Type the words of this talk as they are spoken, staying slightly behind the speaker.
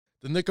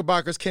The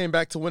Knickerbockers came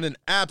back to win an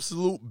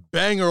absolute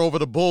banger over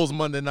the Bulls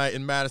Monday night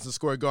in Madison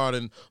Square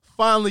Garden,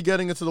 finally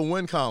getting into the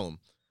win column.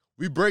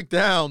 We break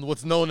down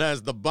what's known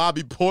as the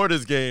Bobby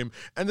Portis game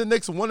and the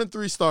Knicks'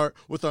 1-3 start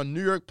with our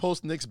New York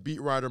Post Knicks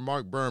beat writer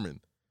Mark Berman.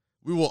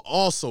 We will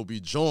also be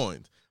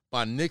joined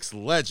by Knicks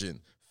legend,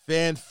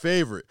 fan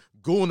favorite,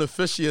 Goon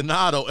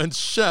aficionado, and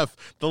chef,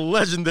 the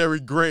legendary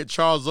great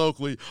Charles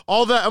Oakley.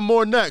 All that and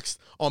more next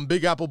on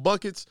Big Apple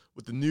Buckets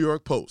with the New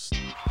York Post.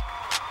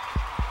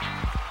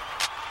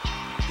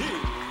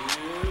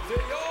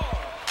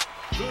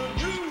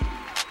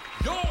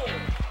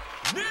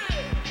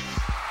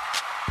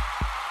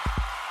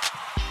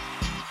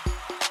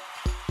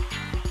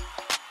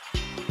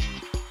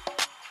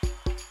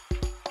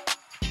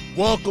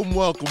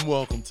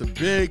 Welcome to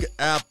Big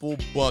Apple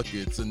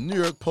Buckets, a New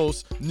York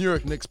Post, New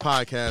York Knicks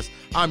podcast.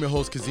 I'm your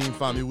host, Kazim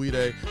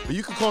Famiwide, but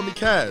you can call me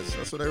Kaz.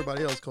 That's what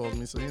everybody else calls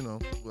me, so,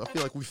 I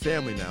feel like we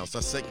family now.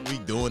 So, second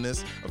week doing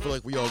this, I feel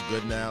like we all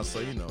good now, so,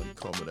 you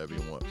call me whatever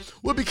you want.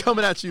 We'll be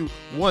coming at you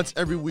once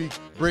every week,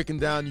 breaking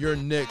down your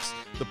Knicks.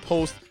 The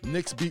Post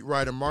Knicks beat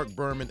writer Mark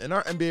Berman and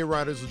our NBA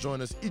writers will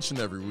join us each and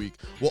every week.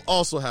 We'll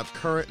also have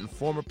current and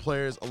former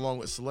players along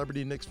with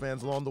celebrity Knicks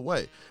fans along the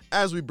way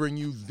as we bring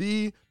you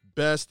the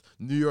best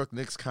New York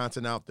Knicks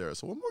content out there.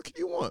 So what more can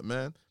you want,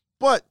 man?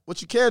 But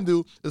what you can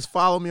do is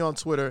follow me on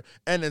Twitter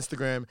and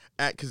Instagram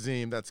at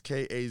Kazim. That's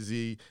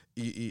Kazeem.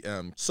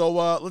 So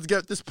let's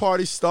get this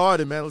party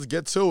started, man. Let's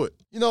get to it.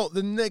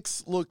 The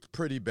Knicks looked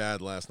pretty bad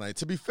last night.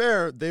 To be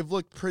fair, they've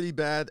looked pretty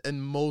bad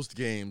in most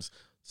games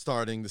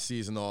starting the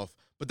season off.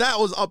 But that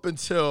was up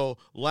until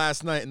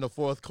last night in the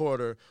fourth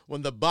quarter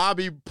when the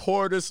Bobby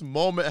Portis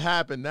moment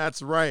happened.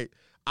 That's right.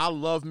 I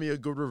love me a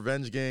good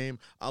revenge game.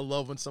 I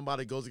love when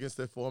somebody goes against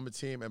their former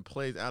team and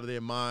plays out of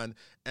their mind,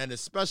 and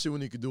especially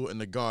when you can do it in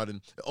the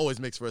Garden. It always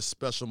makes for a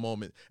special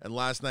moment, and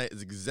last night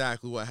is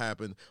exactly what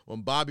happened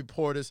when Bobby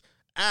Portis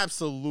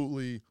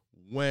absolutely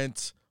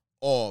went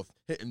off,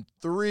 hitting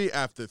three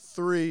after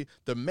three,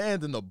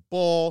 demanding the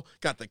ball,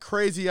 got the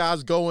crazy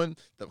eyes going,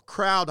 the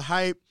crowd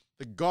hype.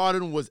 The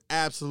Garden was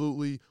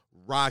absolutely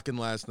rocking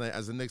last night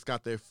as the Knicks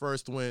got their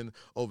first win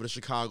over the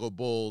Chicago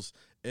Bulls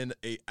in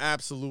an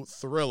absolute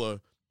thriller,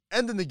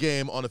 ending the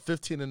game on a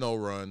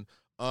 15-0 run.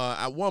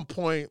 At one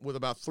point, with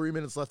about 3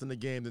 minutes left in the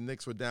game, the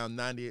Knicks were down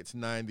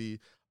 98-90.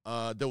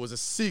 There was a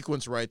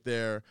sequence right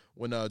there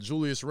when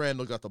Julius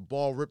Randle got the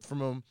ball ripped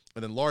from him,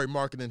 and then Lauri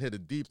Markkanen hit a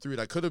deep three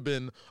that could have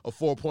been a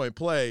 4-point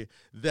play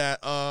that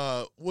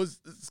was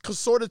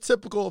sort of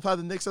typical of how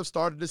the Knicks have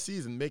started the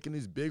season, making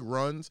these big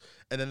runs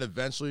and then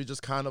eventually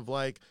just kind of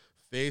like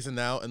phasing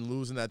out and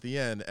losing at the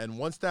end. And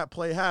once that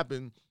play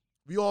happened,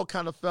 we all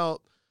kind of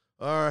felt,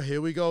 all right, here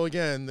we go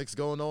again. Knicks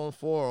going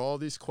 0-4. All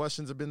these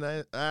questions have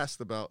been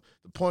asked about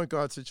the point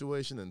guard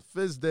situation and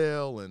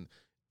Fizdale and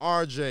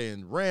RJ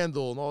and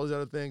Randall and all these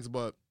other things.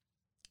 But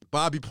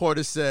Bobby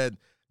Portis said,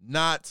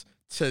 not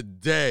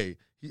today.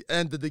 He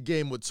ended the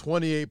game with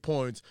 28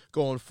 points,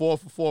 going 4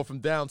 for 4 from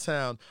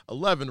downtown,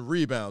 11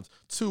 rebounds,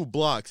 2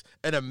 blocks,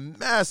 and a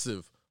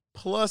massive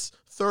plus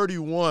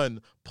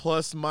 31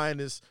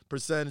 plus-minus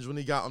percentage when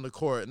he got on the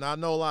court. And I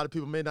know a lot of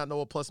people may not know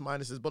what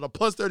plus-minus is, but a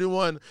plus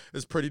 31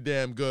 is pretty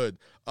damn good.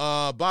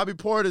 Bobby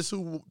Portis,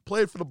 who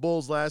played for the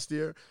Bulls last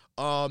year,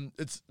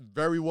 it's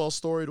very well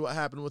storied what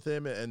happened with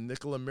him and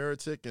Nikola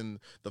Mirotic and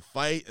the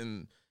fight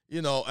and,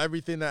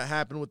 everything that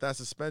happened with that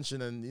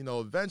suspension and,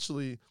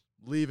 eventually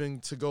leaving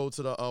to go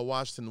to the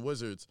Washington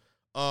Wizards.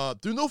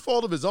 Through no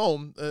fault of his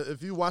own,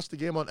 if you watched the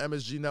game on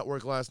MSG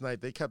Network last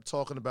night, they kept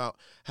talking about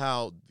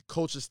how the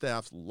coaching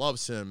staff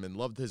loves him and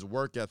loved his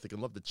work ethic and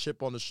loved the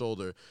chip on the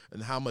shoulder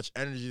and how much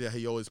energy that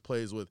he always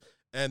plays with.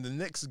 And the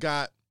Knicks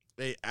got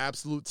an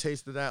absolute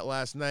taste of that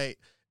last night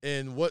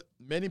in what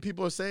many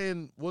people are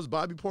saying was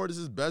Bobby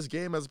Portis' best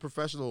game as a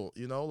professional.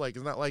 It's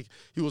not like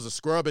he was a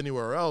scrub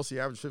anywhere else. He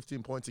averaged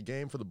 15 points a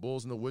game for the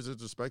Bulls and the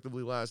Wizards,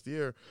 respectively, last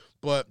year.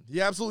 But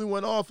he absolutely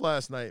went off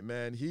last night,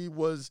 man. He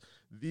was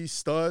the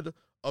stud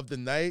of the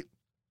night.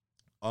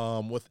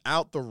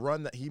 Without the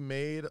run that he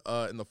made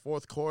in the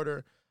fourth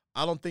quarter,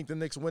 I don't think the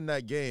Knicks win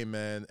that game,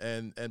 man.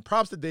 And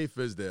props to Dave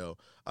Fizdale.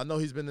 I know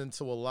he's been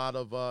into a lot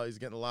of he's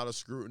getting a lot of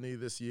scrutiny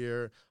this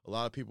year. A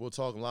lot of people were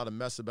talking a lot of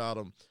mess about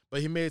him.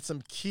 But he made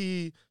some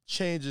key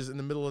changes in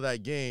the middle of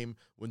that game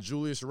when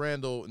Julius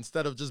Randle,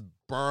 instead of just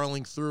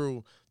barreling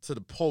through to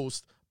the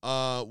post,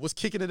 was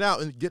kicking it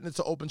out and getting it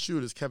to open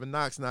shooters. Kevin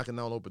Knox knocking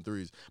down open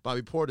threes.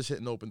 Bobby Portis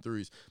hitting open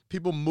threes.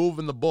 People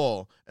moving the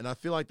ball. And I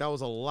feel like that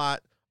was a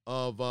lot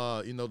of,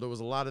 there was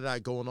a lot of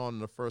that going on in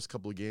the first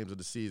couple of games of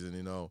the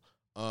season,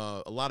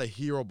 a lot of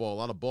hero ball, a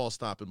lot of ball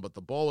stopping, but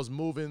the ball was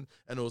moving,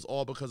 and it was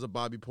all because of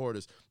Bobby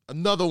Portis.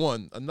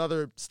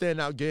 Another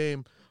standout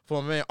game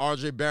for my man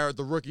RJ Barrett,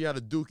 the rookie out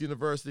of Duke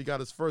University, got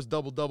his first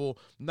double-double,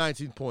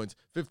 19 points,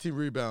 15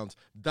 rebounds,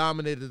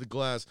 dominated the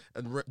glass,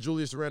 and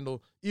Julius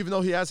Randle, even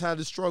though he has had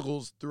his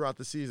struggles throughout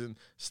the season,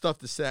 stuffed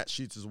the stat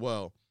sheets as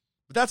well.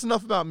 But that's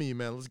enough about me,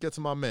 man. Let's get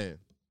to my man.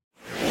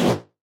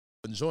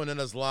 Joining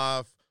us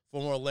live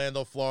from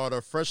Orlando,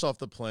 Florida, fresh off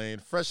the plane,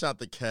 fresh out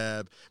the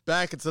cab,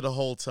 back into the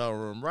hotel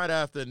room right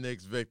after the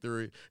Knicks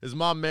victory, is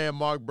my man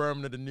Mark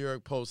Berman of the New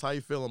York Post. How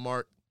you feeling,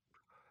 Mark?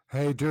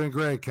 Hey, doing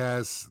great,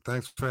 Kaz.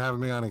 Thanks for having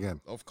me on again.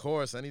 Of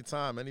course,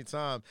 anytime,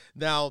 anytime.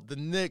 Now, the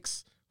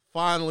Knicks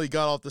finally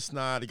got off the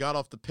snide. He got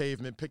off the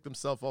pavement, picked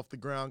himself off the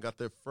ground, got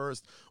their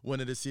first win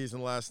of the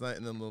season last night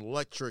in an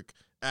electric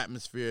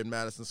atmosphere in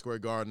Madison Square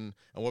Garden,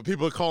 and what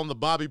people are calling the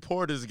Bobby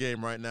Portis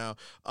game right now.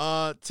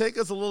 Take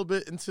us a little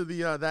bit into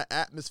the that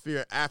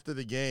atmosphere after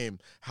the game.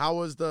 How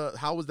was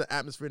the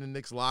atmosphere in the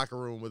Knicks locker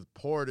room with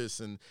Portis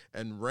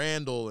and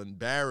Randall and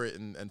Barrett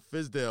and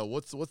Fizdale?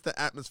 What's the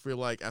atmosphere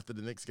like after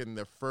the Knicks getting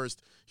their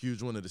first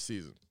huge win of the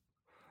season?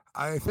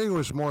 I think it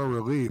was more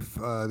relief.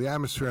 The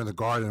atmosphere in the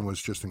Garden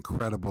was just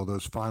incredible.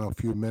 Those final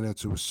few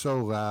minutes, it was so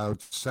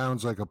loud.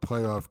 Sounds like a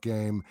playoff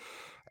game.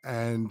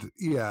 And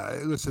yeah,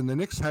 listen, the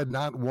Knicks had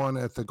not won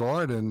at the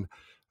Garden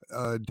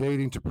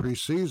dating to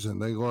preseason.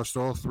 They lost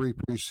all 3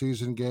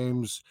 preseason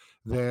games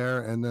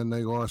there, and then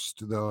they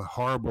lost the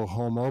horrible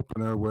home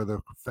opener where the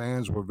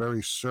fans were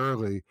very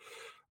surly.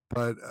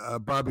 But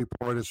Bobby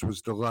Portis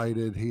was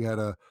delighted. He had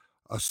a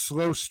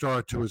slow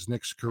start to his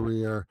Knicks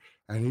career,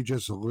 and he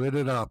just lit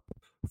it up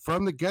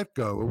from the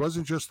get-go. It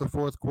wasn't just the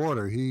fourth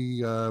quarter.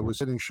 He was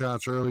hitting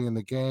shots early in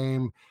the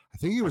game. I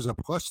think he was a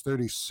plus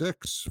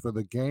 36 for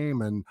the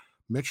game, and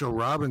Mitchell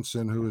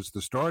Robinson, who is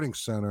the starting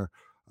center,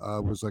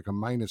 was like a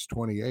minus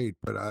 28.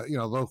 But,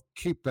 they'll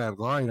keep that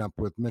lineup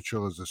with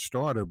Mitchell as a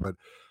starter. But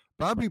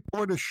Bobby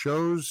Portis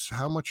shows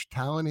how much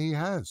talent he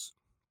has.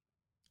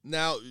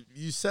 Now,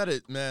 you said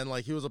it, man.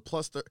 Like, he was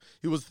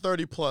he was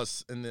 30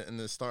 plus in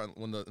the start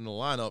in the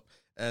lineup,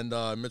 and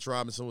Mitch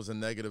Robinson was a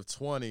negative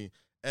 20.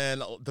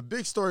 And the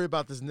big story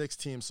about this Knicks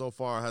team so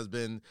far has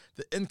been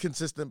the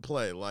inconsistent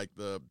play, like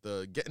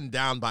the getting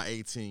down by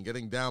 18,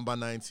 getting down by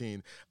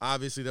 19.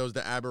 Obviously, there was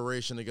the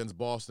aberration against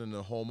Boston in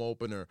the home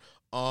opener.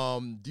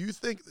 Do you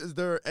think, is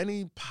there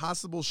any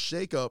possible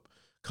shakeup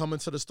coming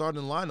to the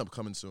starting lineup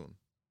coming soon?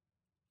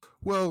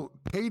 Well,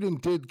 Payton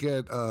did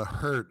get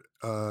hurt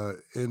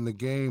in the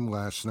game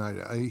last night.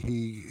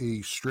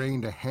 He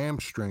strained a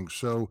hamstring.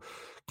 So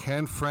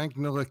can Frank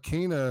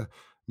Ntilikina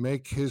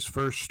make his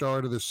first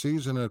start of the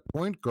season at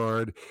point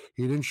guard?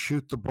 He didn't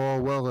shoot the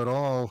ball well at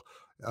all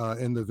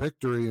in the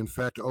victory. In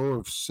fact, 0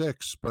 of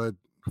 6, but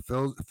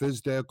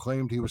Fizdale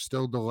claimed he was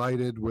still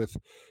delighted with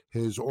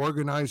his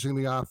organizing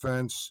the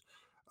offense,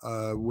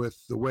 with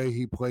the way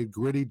he played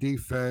gritty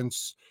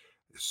defense.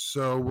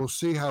 So we'll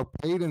see how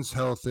Payton's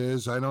health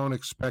is. I don't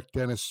expect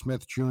Dennis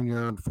Smith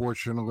Jr.,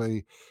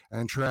 unfortunately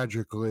and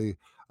tragically,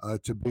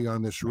 to be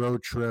on this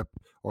road trip,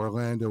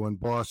 Orlando and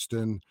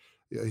Boston.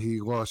 He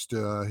lost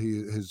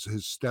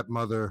his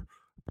stepmother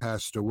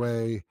passed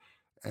away,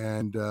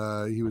 and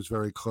he was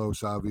very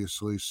close,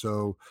 obviously.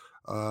 So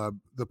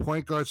the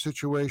point guard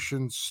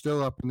situation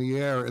still up in the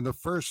air. In the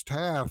first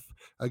half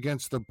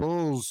against the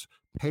Bulls,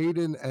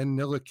 Payton and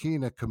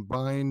Ntilikina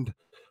combined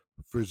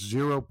for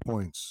 0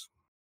 points.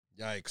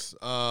 Yikes.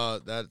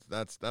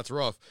 That's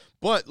rough.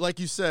 But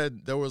like you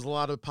said, there was a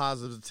lot of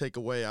positives to take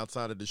away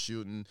outside of the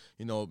shooting.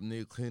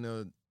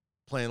 Ntilikina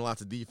playing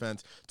lots of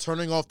defense,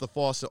 turning off the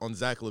faucet on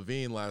Zach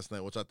LaVine last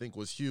night, which I think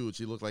was huge.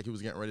 He looked like he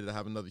was getting ready to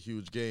have another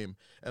huge game,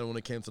 and when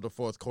it came to the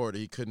fourth quarter,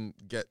 he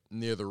couldn't get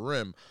near the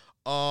rim.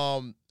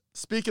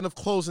 Speaking of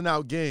closing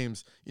out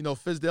games,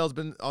 Fizdale's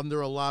been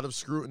under a lot of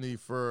scrutiny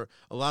for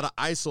a lot of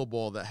ISO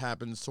ball that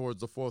happens towards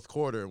the fourth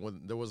quarter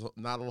when there was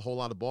not a whole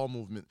lot of ball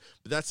movement.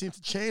 But that seemed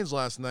to change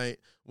last night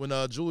when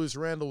Julius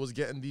Randle was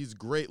getting these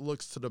great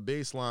looks to the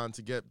baseline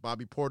to get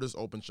Bobby Portis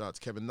open shots,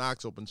 Kevin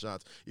Knox open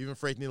shots, even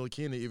Frank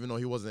Ntilikina, even though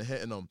he wasn't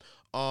hitting them.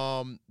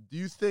 Do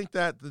you think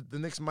that the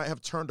Knicks might have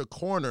turned a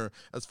corner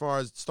as far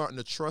as starting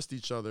to trust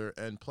each other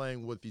and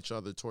playing with each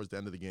other towards the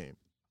end of the game?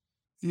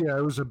 Yeah,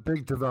 it was a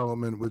big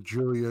development with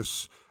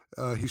Julius.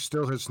 He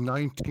still has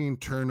 19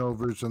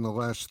 turnovers in the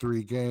last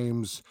 3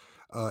 games,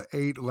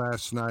 8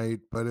 last night.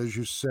 But as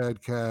you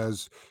said,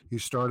 Kaz, he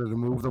started to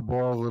move the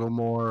ball a little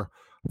more,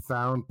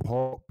 found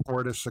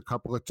Portis a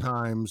couple of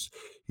times.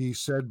 He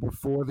said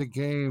before the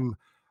game,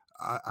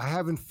 I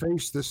haven't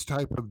faced this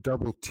type of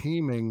double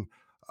teaming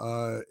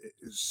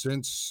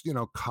since,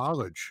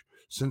 college,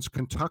 since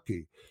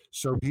Kentucky.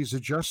 So he's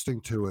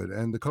adjusting to it.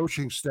 And the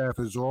coaching staff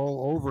is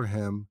all over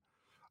him,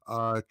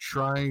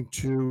 trying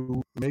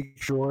to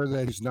make sure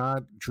that he's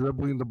not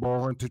dribbling the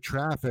ball into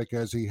traffic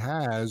as he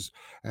has,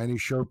 and he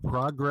showed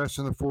progress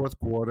in the fourth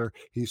quarter.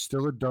 He's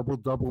still a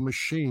double-double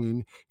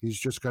machine. He's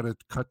just got to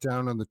cut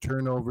down on the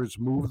turnovers,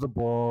 move the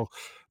ball.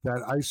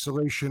 That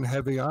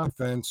isolation-heavy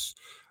offense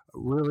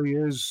really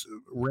is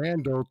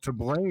Randall to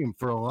blame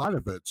for a lot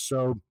of it.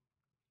 So,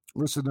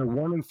 listen, they're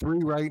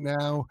 1-3 right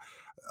now.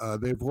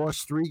 They've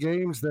lost 3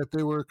 games that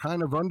they were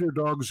kind of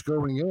underdogs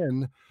going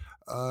in,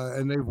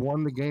 and they've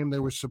won the game they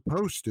were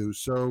supposed to.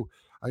 So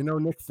I know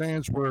Knicks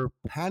fans were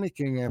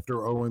panicking after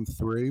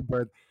 0-3,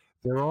 but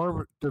there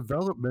are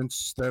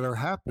developments that are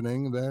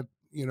happening that,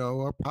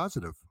 are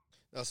positive.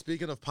 Now,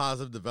 speaking of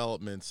positive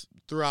developments,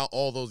 throughout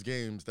all those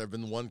games, there have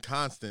been one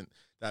constant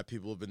that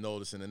people have been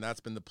noticing, and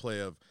that's been the play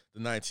of the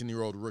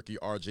 19-year-old rookie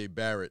R.J.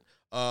 Barrett.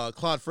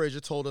 Claude Frazier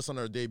told us on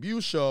our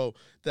debut show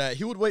that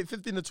he would wait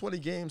 15 to 20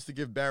 games to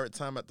give Barrett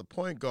time at the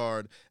point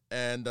guard,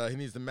 and he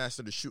needs to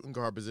master the shooting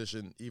guard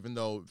position, even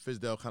though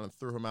Fizdale kind of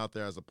threw him out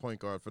there as a point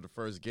guard for the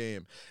first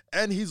game.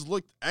 And he's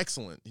looked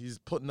excellent. He's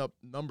putting up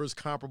numbers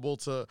comparable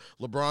to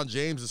LeBron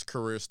James's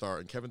career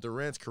start and Kevin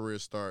Durant's career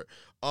start.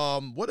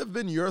 What have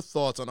been your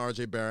thoughts on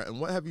R.J. Barrett, and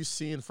what have you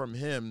seen from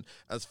him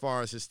as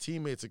far as his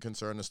teammates are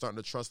concerned and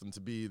starting to trust him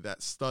to be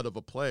that stud of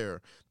a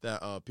player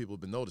that people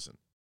have been noticing?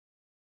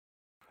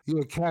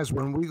 Yeah, Kaz,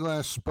 when we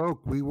last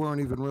spoke, we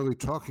weren't even really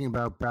talking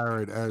about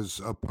Barrett as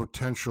a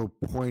potential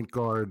point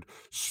guard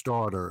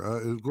starter.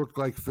 It looked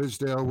like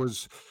Fizdale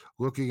was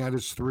looking at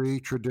his three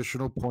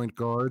traditional point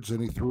guards,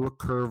 and he threw a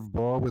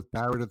curveball with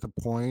Barrett at the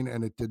point,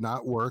 and it did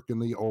not work in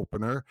the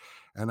opener.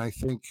 And I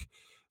think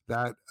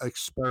that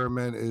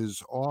experiment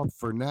is off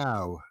for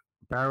now.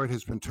 Barrett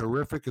has been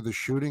terrific at the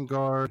shooting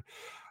guard.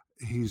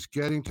 He's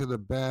getting to the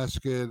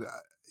basket.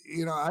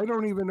 I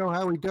don't even know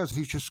how he does.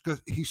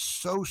 He's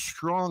so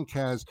strong,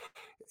 Kaz.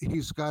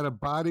 He's got a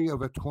body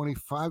of a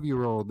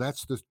 25-year-old.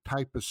 That's the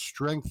type of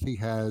strength he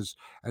has,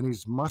 and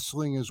he's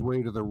muscling his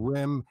way to the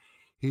rim.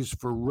 He's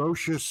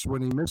ferocious.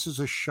 When he misses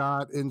a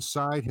shot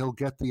inside, he'll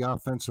get the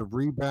offensive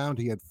rebound.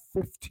 He had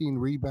 15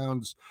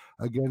 rebounds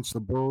against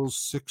the Bulls,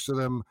 6 of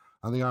them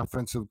on the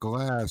offensive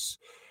glass.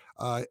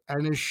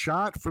 And his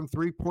shot from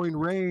three-point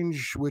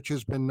range, which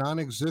has been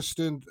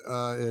non-existent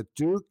at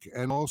Duke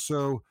and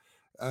also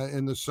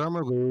in the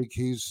summer league,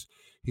 he's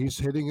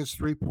hitting his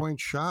three-point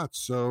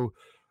shots. So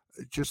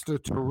just a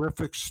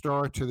terrific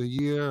start to the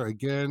year.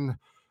 Again,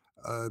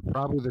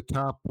 probably the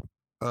top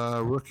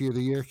rookie of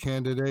the year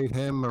candidate,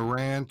 him,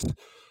 Morant.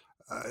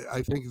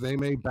 I think they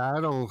may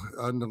battle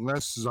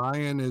unless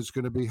Zion is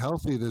going to be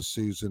healthy this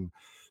season.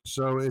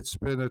 So it's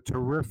been a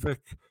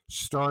terrific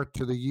start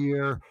to the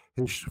year.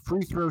 His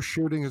free throw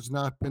shooting has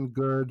not been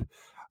good,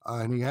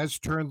 and he has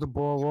turned the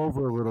ball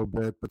over a little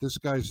bit, but this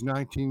guy's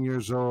 19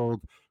 years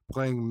old,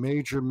 playing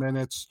major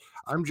minutes.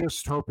 I'm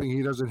just hoping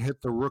he doesn't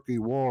hit the rookie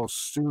wall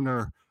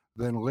sooner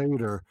than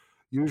later.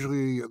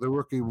 Usually the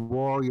rookie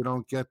wall you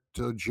don't get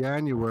till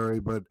January,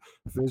 but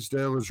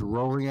Fizdale is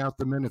rolling out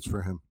the minutes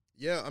for him.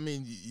 Yeah, I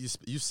mean,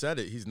 you said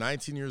it. He's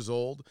 19 years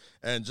old,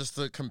 and just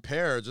to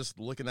compare, just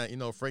looking at,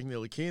 Frank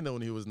Ntilikina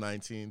when he was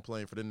 19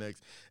 playing for the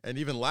Knicks, and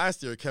even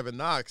last year, Kevin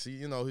Knox,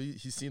 he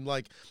seemed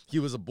like he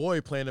was a boy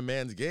playing a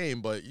man's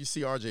game, but you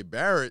see R.J.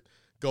 Barrett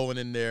going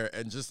in there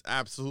and just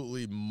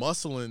absolutely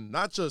muscling,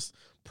 not just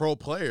pro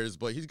players,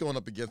 but he's going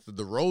up against the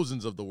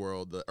DeRozans of the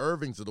world, the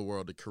Irvings of the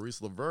world, the Caris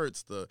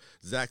LeVerts, the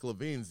Zach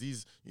LaVines,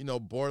 these,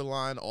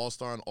 borderline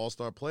all-star and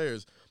all-star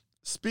players.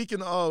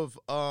 Speaking of,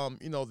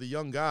 the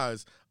young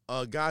guys,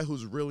 a guy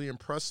who's really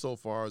impressed so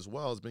far as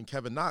well has been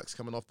Kevin Knox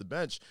coming off the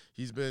bench.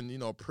 He's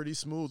been, pretty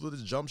smooth with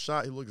his jump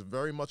shot. He looks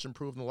very much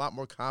improved and a lot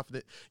more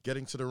confident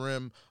getting to the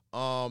rim.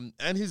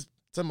 And he's,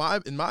 in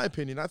my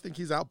opinion, I think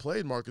he's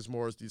outplayed Marcus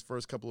Morris these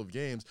first couple of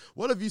games.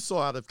 What have you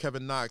saw out of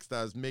Kevin Knox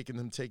that is making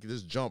him take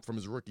this jump from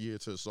his rookie year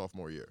to his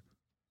sophomore year?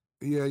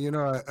 Yeah,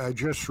 I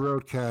just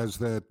wrote, Kaz,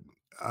 that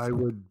I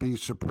would be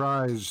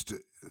surprised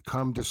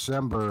come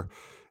December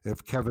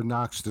if Kevin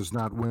Knox does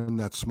not win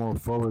that small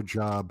forward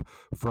job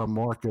from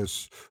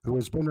Marcus, who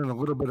has been in a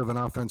little bit of an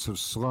offensive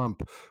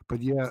slump.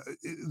 But yeah,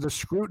 the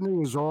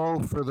scrutiny is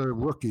all for the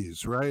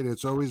rookies, right?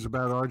 It's always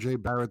about R.J.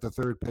 Barrett, the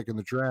third pick in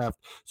the draft.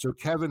 So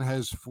Kevin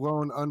has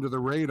flown under the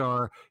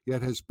radar,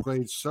 yet has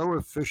played so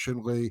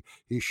efficiently.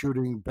 He's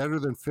shooting better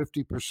than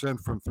 50%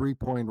 from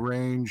three-point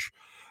range.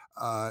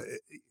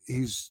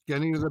 He's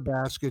getting to the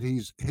basket. He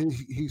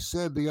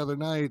said the other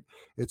night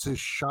it's his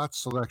shot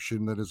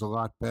selection that is a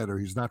lot better.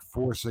 He's not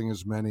forcing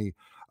as many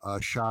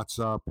shots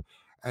up,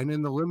 and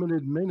in the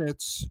limited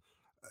minutes,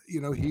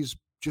 he's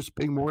just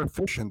being more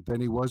efficient than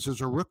he was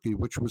as a rookie,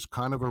 which was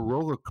kind of a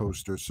roller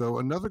coaster. So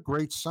another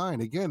great sign.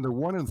 Again, they're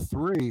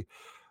 1-3,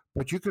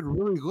 but you could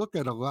really look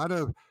at a lot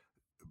of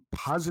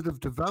positive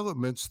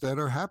developments that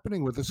are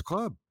happening with this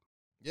club.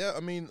 Yeah, I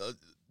mean,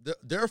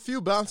 they're a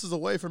few bounces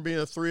away from being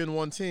a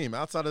 3-1 team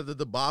outside of the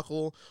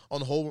debacle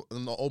on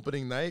the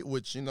opening night,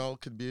 which,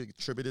 could be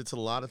attributed to a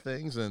lot of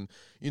things. And,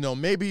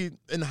 maybe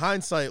in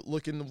hindsight,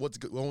 looking at what's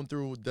going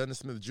through with Dennis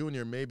Smith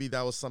Jr., maybe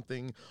that was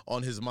something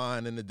on his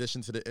mind in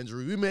addition to the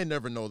injury. We may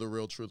never know the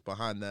real truth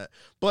behind that.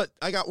 But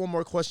I got one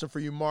more question for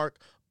you, Mark.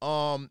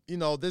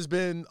 There's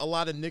been a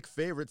lot of Knick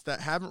favorites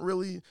that haven't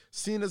really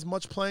seen as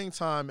much playing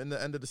time in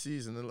the end of the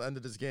season, in the end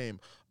of this game.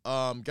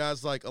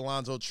 Guys like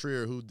Alonzo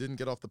Trier, who didn't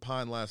get off the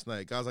pine last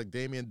night. Guys like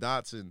Damian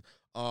Dotson.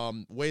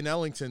 Wayne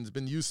Ellington's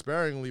been used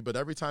sparingly, but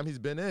every time he's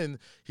been in,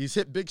 he's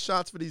hit big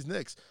shots for these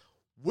Knicks.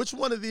 Which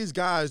one of these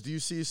guys do you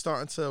see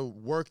starting to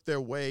work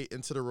their way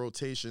into the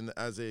rotation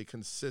as a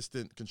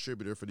consistent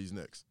contributor for these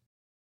Knicks?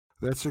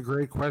 That's a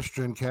great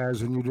question,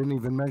 Kaz, and you didn't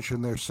even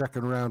mention their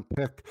second-round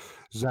pick,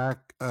 Zach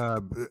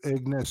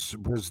Ignas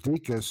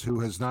Brazdeikis, who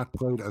has not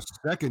played a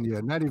second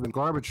yet, not even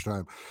garbage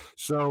time.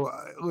 So,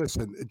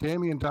 listen,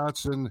 Damian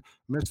Dotson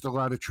missed a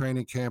lot of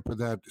training camp with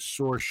that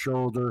sore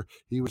shoulder.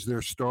 He was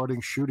their starting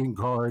shooting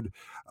guard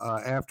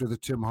after the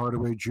Tim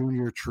Hardaway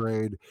Jr.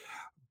 trade.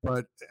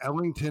 But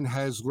Ellington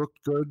has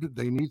looked good.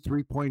 They need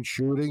three-point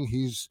shooting.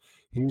 He's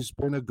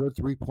been a good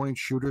three-point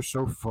shooter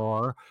so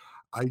far.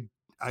 I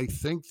I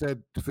think that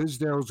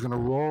Fizdale is going to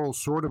roll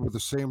sort of with the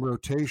same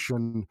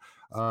rotation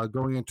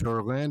going into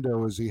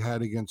Orlando as he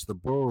had against the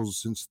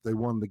Bulls since they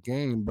won the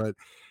game. But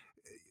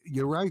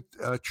you're right,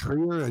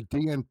 Trier, a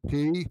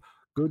DNP,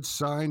 good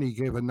sign. He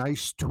gave a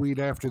nice tweet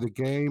after the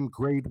game.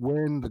 Great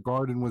win. The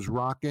Garden was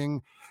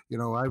rocking. You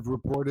know, I've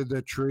reported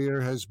that Trier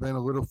has been a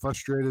little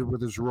frustrated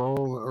with his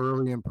role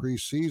early in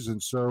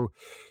preseason. So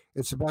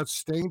it's about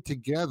staying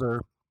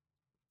together,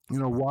 you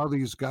know, while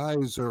these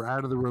guys are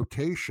out of the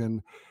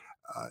rotation.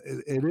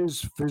 It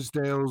is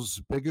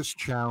Fizdale's biggest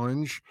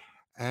challenge.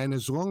 And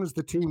as long as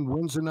the team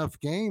wins enough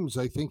games,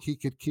 I think he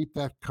could keep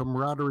that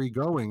camaraderie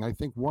going. I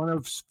think one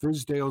of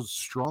Fizdale's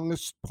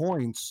strongest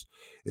points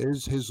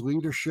is his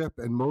leadership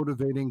and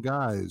motivating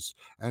guys.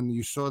 And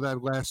you saw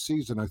that last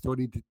season. I thought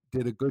he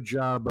did a good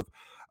job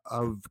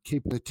of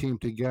keeping the team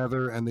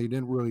together, and they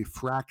didn't really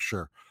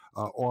fracture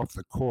off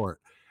the court.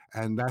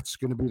 And that's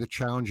going to be the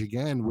challenge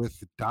again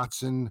with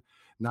Dotson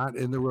not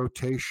in the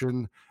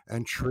rotation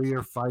and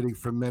Trier fighting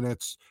for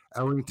minutes,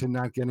 Ellington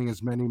not getting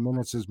as many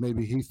minutes as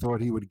maybe he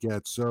thought he would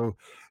get. So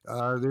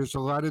there's a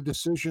lot of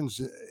decisions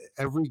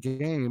every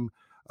game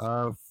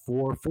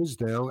for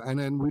Fizdale. And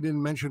then we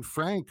didn't mention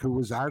Frank, who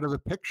was out of the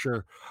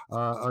picture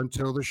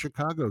until the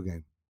Chicago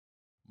game.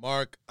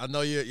 Mark, I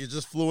know you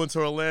just flew into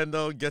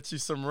Orlando. Get you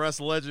some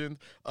rest, legend.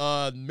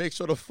 Make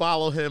sure to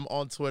follow him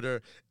on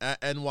Twitter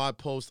at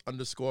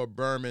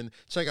nypost_Berman.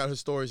 Check out his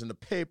stories in the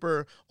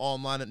paper,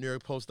 online at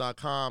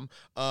NewYorkPost.com.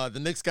 The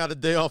Knicks got a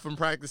day off in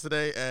practice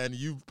today, and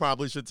you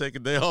probably should take a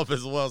day off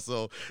as well.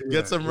 So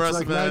get some rest,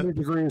 like man. 90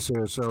 degrees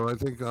here, so I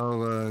think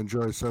I'll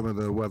enjoy some of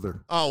the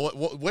weather.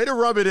 Oh, way to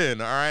rub it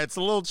in, all right? It's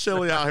a little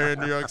chilly out here in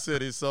New York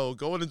City, so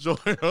go and enjoy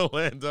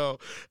Orlando.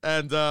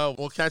 And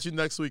we'll catch you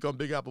next week on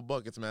Big Apple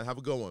Buckets, man. Have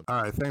a good one.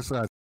 All right, thanks a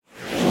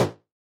lot.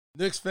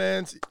 Knicks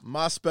fans,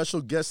 my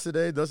special guest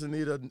today doesn't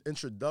need an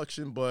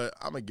introduction, but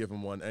I'm going to give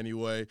him one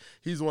anyway.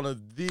 He's one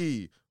of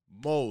the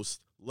most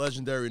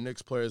legendary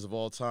Knicks players of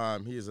all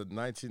time. He is a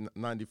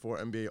 1994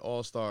 NBA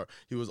All-Star.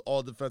 He was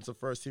All-Defensive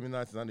First Team in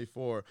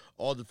 1994,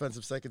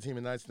 All-Defensive Second Team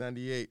in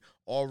 1998,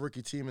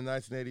 All-Rookie Team in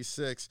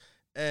 1986.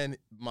 And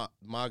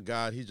my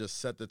God, he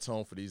just set the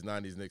tone for these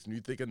 90s Knicks. When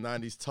you think of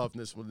 90s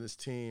toughness with this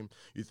team,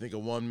 you think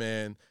of one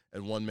man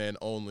and one man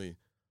only.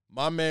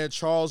 My man,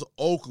 Charles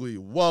Oakley,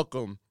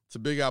 welcome to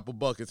Big Apple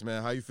Buckets,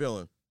 man. How you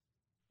feeling?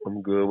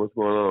 I'm good. What's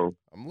going on?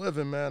 I'm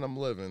living, man. I'm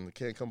living.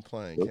 Can't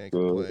complain. That's Can't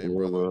good. complain,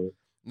 brother.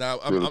 Now,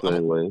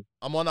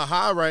 I'm on a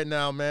high right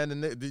now,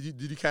 man.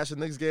 Did you catch the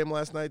Knicks game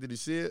last night? Did you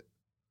see it?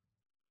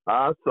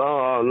 I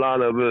saw a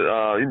lot of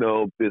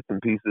it, bits and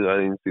pieces. I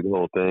didn't see the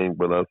whole thing,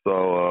 but I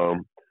saw,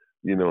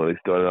 they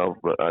started off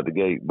at the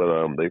gate,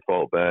 but they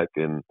fought back,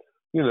 and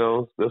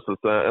that's a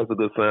sign. That's a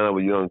good sign of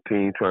a young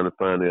team trying to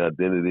find their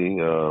identity.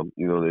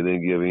 They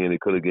didn't give in. They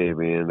could have gave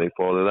in. They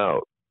fought it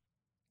out.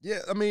 Yeah,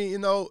 I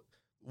mean,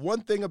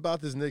 one thing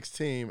about this Knicks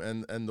team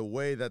and the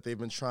way that they've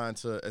been trying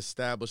to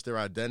establish their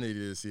identity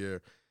this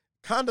year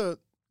kind of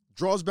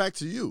draws back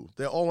to you.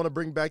 They all want to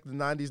bring back the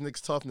 90s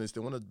Knicks toughness. They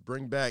want to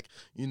bring back,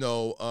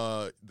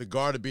 the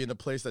Garden being the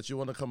place that you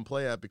want to come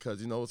play at because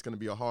it's going to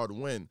be a hard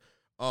win.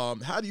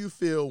 How do you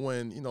feel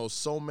when,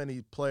 so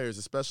many players,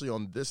 especially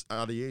on this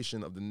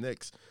ideation of the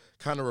Knicks,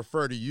 kind of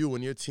refer to you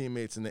and your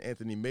teammates and the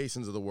Anthony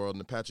Masons of the world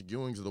and the Patrick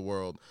Ewings of the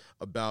world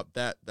about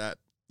that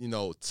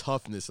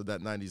toughness of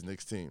that 90s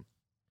Knicks team?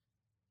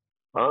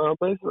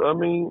 Basically, I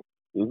mean,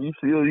 if you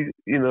feel,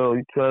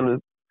 you're trying to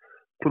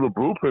put a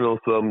blueprint on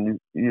something,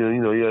 you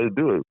have to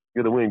do it.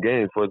 You got to win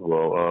games, first of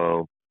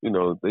all.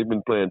 They've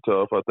been playing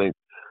tough. I think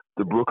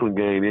the Brooklyn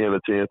game, they had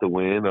a chance to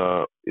win,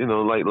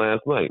 like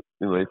last night.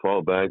 They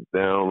fall back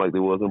down like they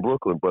was in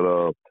Brooklyn. But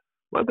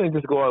I think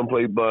just go out and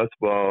play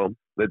basketball,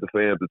 let the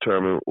fans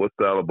determine what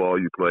style of ball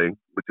you play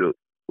with your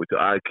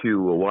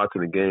IQ or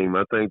watching the game.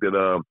 I think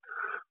that,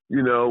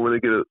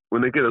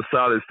 when they get a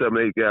solid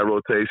 7-8 guy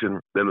rotation,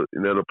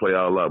 that'll play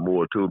out a lot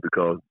more too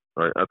because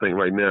I think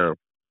right now,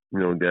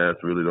 guys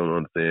really don't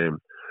understand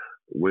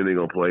when they're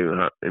going to play,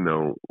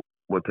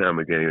 what time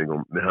of game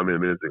how many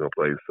minutes they're going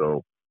to play.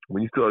 So,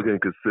 when you start getting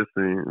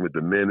consistent with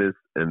the minutes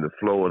and the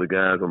flow of the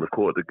guys on the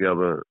court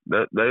together,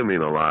 that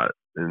mean a lot.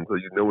 And so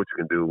you know what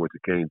you can do, what you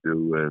can't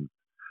do,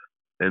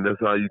 and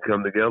that's how you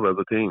come together as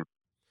a team.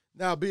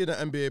 Now, being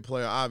an NBA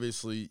player,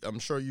 obviously, I'm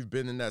sure you've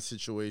been in that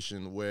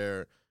situation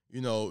where,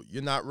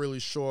 you're not really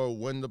sure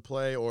when to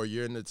play or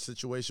you're in a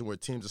situation where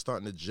teams are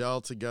starting to gel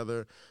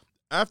together.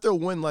 After a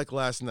win like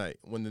last night,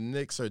 when the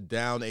Knicks are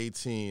down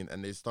 18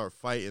 and they start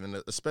fighting,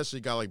 and especially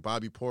a guy like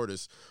Bobby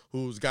Portis,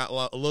 who's got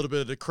a little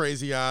bit of the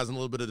crazy eyes and a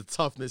little bit of the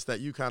toughness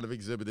that you kind of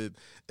exhibited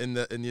in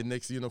your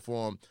Knicks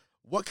uniform,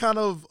 What kind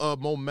of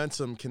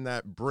momentum can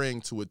that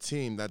bring to a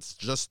team that's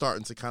just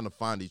starting to kind of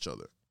find each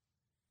other?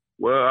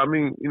 Well, I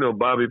mean,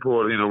 Bobby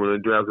Porter, when they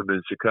drafted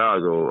in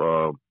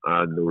Chicago,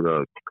 I knew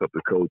a couple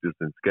of coaches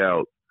and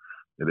scouts,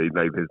 and they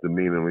liked his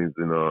demeanor when he was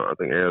in, I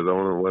think,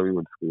 Arizona, where he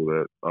went to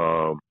school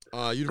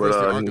at.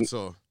 University of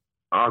Arkansas.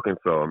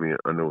 Arkansas, I mean,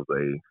 I know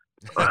it's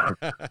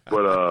A.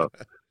 But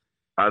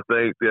I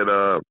think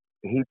that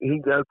he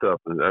got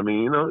toughness. I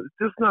mean, it's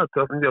just not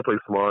tough. You got to play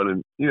smart.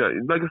 And,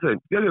 like I said,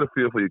 you got to get a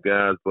feel for your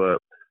guys, but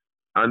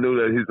I knew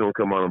that he's going to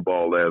come out and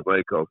ball last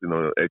night because, he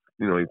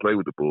played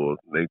with the Bulls.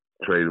 They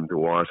traded him to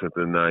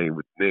Washington, now he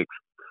with the Knicks.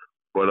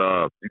 But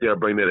you got to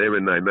bring that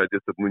every night, not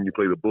just when you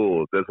play the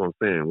Bulls. That's what I'm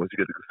saying. Once you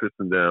get the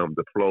consistent down,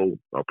 the flow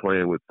of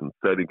playing with some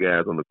steady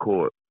guys on the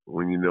court,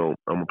 when I'm going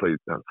to play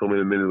so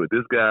many minutes with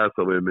this guy,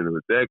 so many minutes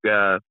with that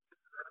guy.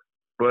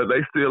 But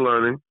they still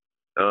learning.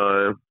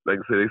 Like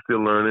I said, they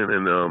still learning.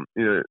 And,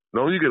 as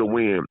long as you get a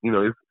win,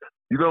 you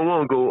don't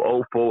want to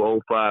go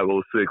 0-4,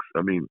 0-5, 0-6.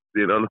 I mean,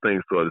 then other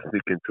things sort of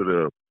sneak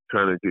into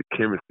trying to get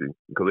chemistry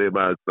because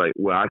everybody's like,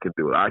 well, I can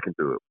do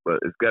it. But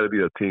it's got to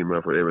be a team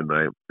effort every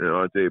night. And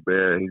R.J.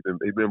 Barrett,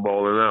 he's been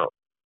balling out.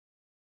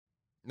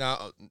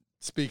 Now,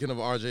 speaking of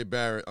R.J.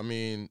 Barrett, I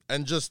mean,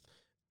 and just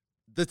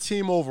the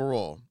team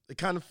overall, it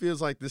kind of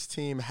feels like this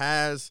team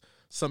has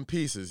some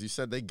pieces. You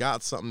said they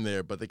got something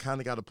there, but they kind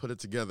of got to put it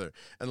together.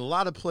 And a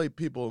lot of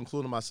people,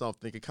 including myself,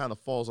 think it kind of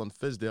falls on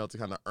Fizdale to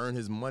kind of earn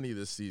his money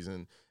this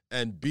season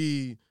and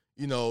be,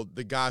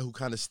 the guy who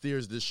kind of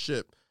steers this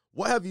ship.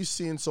 What have you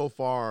seen so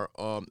far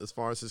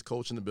as his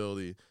coaching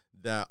ability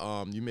that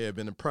you may have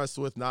been impressed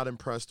with, not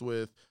impressed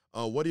with?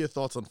 What are your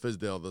thoughts on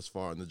Fizdale thus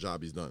far and the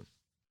job he's done?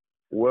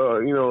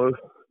 Well,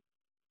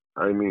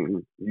 I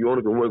mean, you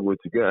only can work with what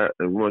you got.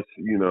 And once,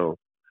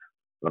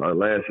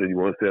 last year you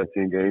won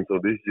 17 games, so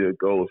this year's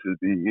goal should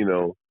be,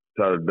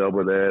 try to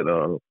double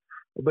that.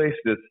 Basically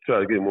just try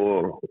to get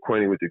more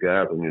acquainted with your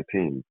guys on your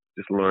team.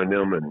 Just learn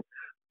them and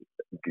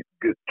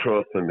get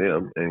trust in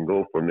them and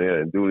go from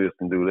there and do this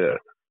and do that.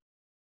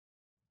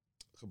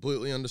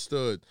 Completely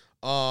understood.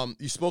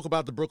 You spoke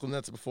about the Brooklyn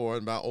Nets before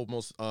and about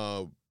almost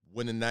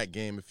winning that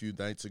game a few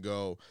nights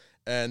ago.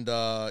 And,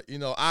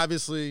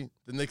 obviously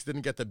the Knicks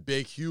didn't get the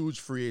big, huge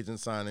free agent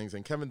signings.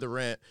 And Kevin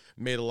Durant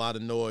made a lot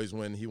of noise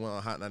when he went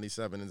on Hot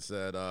 97 and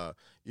said,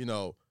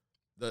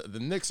 the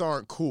Knicks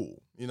aren't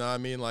cool. You know what I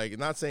mean? Like,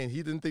 not saying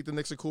he didn't think the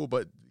Knicks are cool,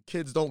 but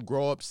kids don't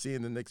grow up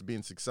seeing the Knicks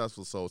being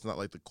successful, so it's not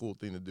like the cool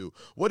thing to do.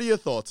 What are your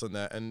thoughts on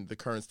that and the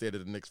current state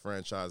of the Knicks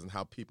franchise and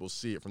how people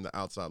see it from the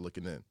outside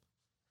looking in?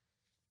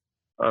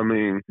 I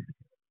mean,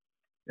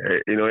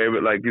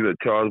 like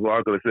Charles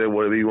Barkley said,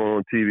 whatever he want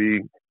on TV,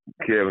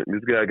 Kevin,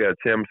 this guy got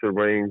championship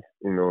rings.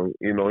 He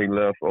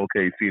left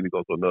OKC to go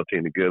to another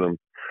team to get him.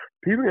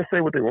 People can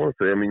say what they want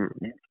to say. I mean,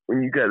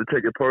 when you got to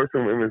take it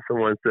personal, when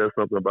someone says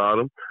something about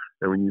him,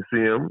 and when you see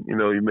him, you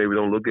maybe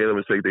don't look at him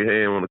and shake their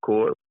hand on the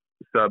court.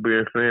 Stop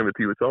being a fan if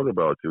people talk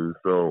about you.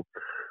 So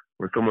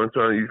when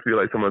you feel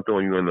like someone's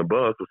throwing you in the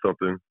bus or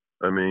something,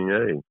 I mean,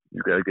 hey,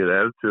 you got to get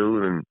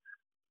attitude and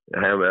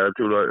have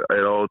attitude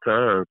at all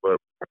times. But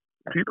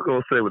people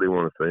gonna say what they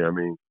want to say. I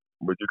mean,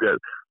 but you got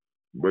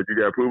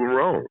to prove them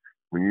wrong.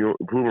 When you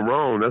prove them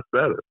wrong, that's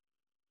better.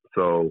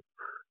 So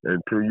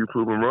until you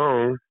prove them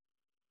wrong,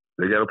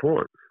 they got a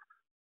point.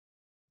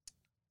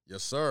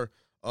 Yes, sir.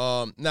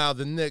 Now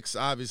the Knicks,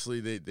 obviously,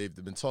 they've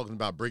been talking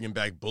about bringing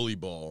back bully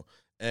ball,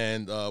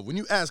 and when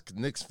you ask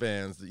Knicks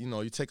fans,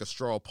 you take a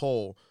straw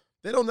poll,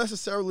 they don't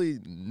necessarily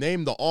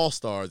name the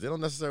All-Stars. They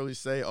don't necessarily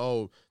say,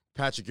 oh,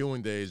 Patrick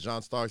Ewing days,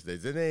 John Starks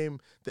days. They name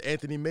the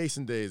Anthony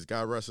Mason days,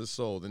 God rest his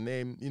soul. They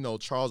name,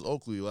 Charles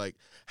Oakley. Like,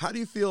 how do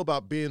you feel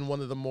about being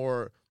one of the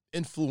more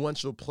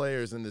influential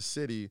players in the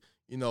city?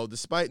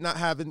 Despite not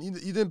having,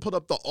 you didn't put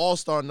up the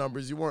all-star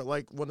numbers. You weren't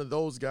like one of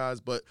those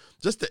guys, but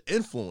just the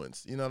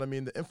influence, you know what I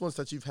mean? The influence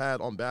that you've had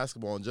on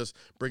basketball and just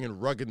bringing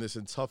ruggedness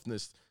and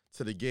toughness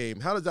to the game.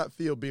 How does that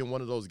feel being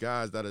one of those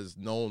guys that is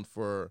known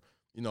for,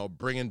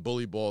 bringing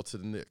bully ball to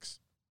the Knicks?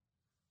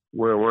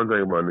 Well, one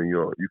thing about New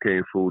York, you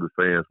can't fool the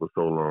fans for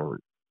so long.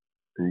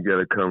 And you got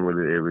to come with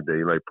it every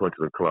day, like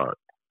punching the clock.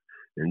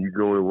 And you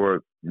go to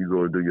work, you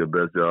go to do your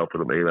best job for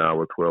them 8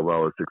 hours, 12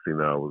 hours, 16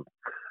 hours.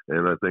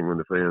 And I think when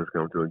the fans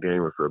come to a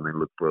game or something, they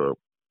look for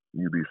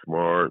you be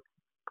smart,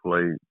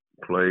 play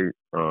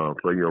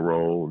your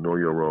role, know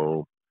your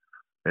role.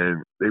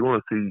 And they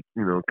want to see,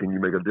 can you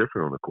make a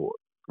difference on the court?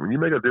 When you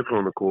make a difference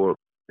on the court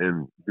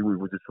and do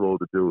what you're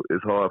supposed to do,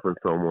 it's hard for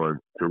someone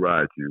to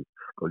ride you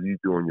because you're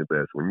doing your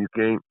best. When you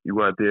can't,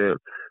 you out there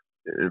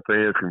and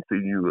fans can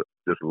see you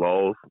just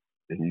lost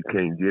and you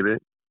can't get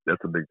it,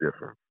 that's a big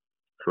difference.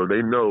 So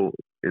they know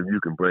if you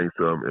can bring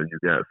some and you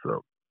got some.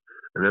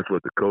 And that's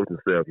what the coaching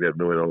staff got to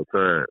know it all the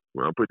time.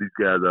 When I put these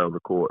guys out on the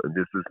court, and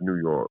this is New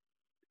York,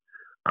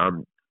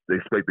 they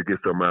expect to get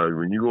something out of you.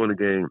 When you go in the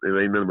game,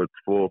 it ain't nothing but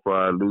 4 or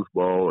 5 loose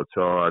ball, a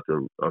charge,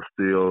 a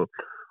steal,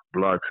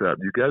 block shot.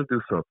 You got to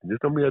do something.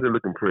 Just don't be out there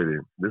looking pretty.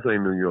 This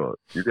ain't New York.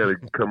 You got to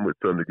come with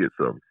something to get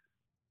something.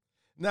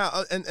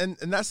 Now, and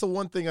that's the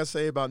one thing I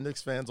say about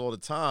Knicks fans all the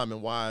time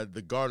and why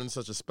the Garden's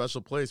such a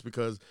special place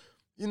because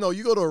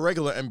you go to a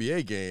regular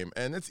NBA game,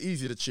 and it's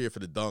easy to cheer for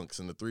the dunks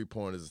and the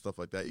three-pointers and stuff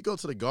like that. You go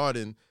to the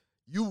Garden,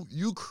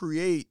 you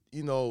create,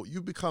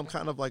 you become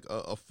kind of like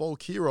a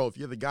folk hero if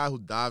you're the guy who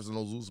dives in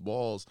those loose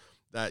balls,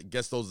 that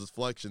gets those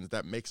deflections,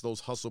 that makes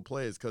those hustle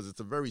plays, because it's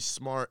a very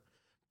smart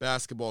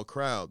basketball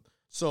crowd.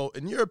 So,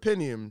 in your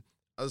opinion,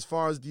 as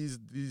far as these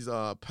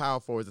power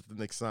forwards that the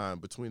Knicks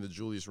signed, between the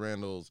Julius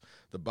Randles,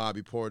 the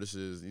Bobby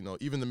Portises,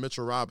 even the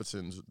Mitchell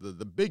Robinsons,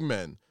 the big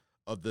men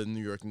of the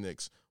New York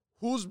Knicks,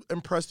 who's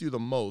impressed you the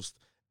most?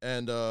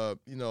 And,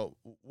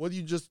 what do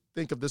you just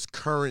think of this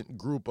current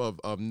group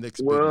of Knicks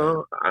big men?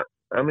 Well,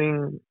 I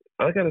mean,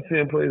 I got to see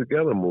them play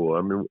together more.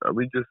 I mean,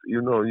 we just,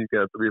 you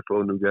got 3 or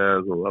 4 new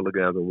guys or other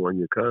guys on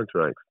 1-year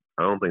contracts.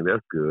 I don't think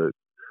that's good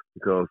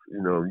because,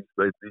 you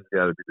expect these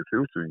guys to be the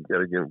future. You got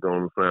to get go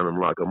on and sign them,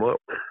 lock them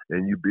up,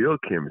 and you build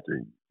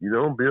chemistry. You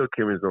don't build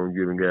chemistry on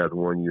giving guys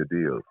 1-year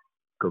deals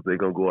because they're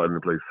going to go out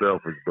and play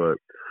selfish. But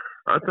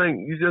I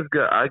think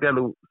I got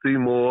to see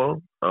more.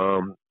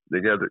 They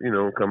got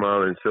to, come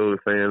out and show the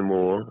fan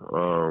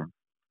more.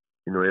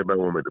 Everybody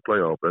want to make the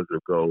playoff. That's their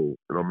goal.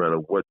 No matter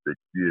what they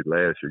did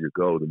last year, your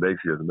goal the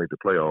next year is to make the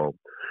playoff.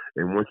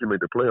 And once you make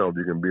the playoff,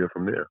 you can build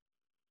from there.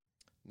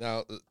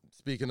 Now,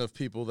 speaking of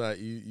people that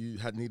you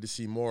need to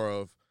see more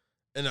of,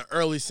 in an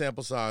early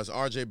sample size,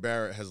 R.J.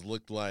 Barrett has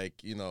looked like,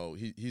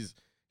 he's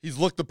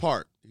looked the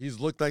part. He's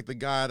looked like the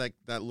guy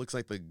that looks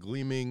like the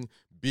gleaming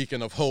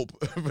beacon of hope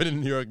for the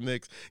New York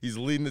Knicks. He's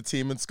leading the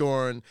team in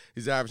scoring.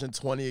 He's averaging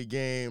 20 a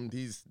game.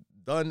 He's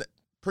done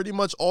pretty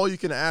much all you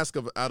can ask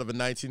out of a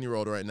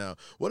 19-year-old right now.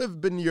 What have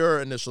been your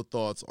initial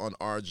thoughts on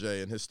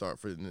RJ and his start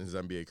in his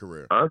NBA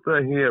career? I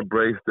think he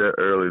embraced that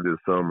early this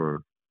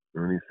summer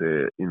when he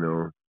said,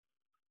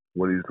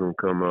 what he's going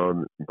to come out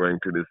and bring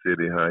to the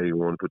city, how he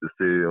want to put the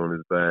city on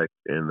his back.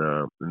 And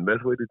the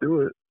best way to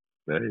do it,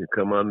 he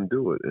come out and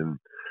do it. And,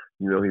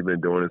 he's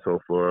been doing it so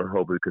far.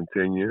 Hope it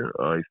continue.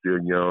 He's still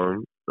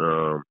young.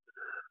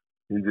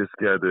 He just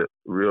got to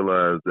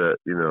realize that,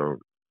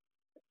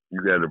 you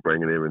got to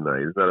bring it every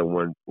night. It's not a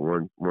one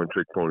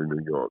trick pony in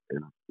New York.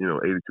 And,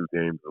 82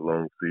 games is a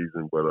long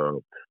season, but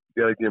you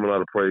got to give him a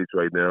lot of praise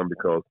right now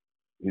because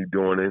he's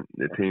doing it.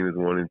 The team is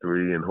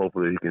 1-3, and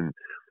hopefully he can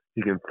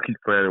keep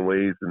finding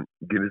ways and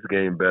get his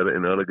game better,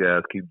 and other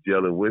guys keep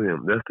gelling with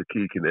him. That's the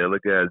key. Can the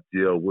other guys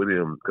gel with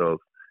him? Because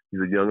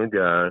he's a younger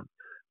guy.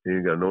 He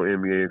ain't got no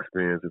NBA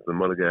experience, and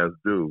some other guys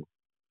do.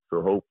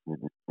 So hope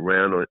him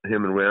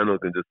and Randle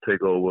can just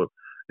take over.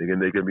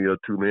 Again, they can be a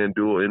 2-man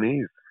duo in the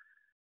East.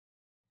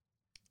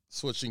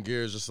 Switching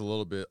gears just a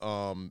little bit.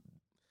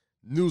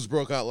 News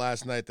broke out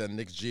last night that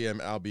Knicks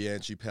GM Al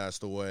Bianchi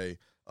passed away.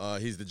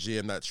 He's the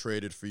GM that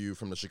traded for you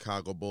from the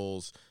Chicago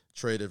Bulls.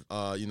 Traded,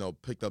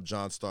 picked up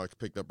John Starks,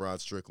 picked up Rod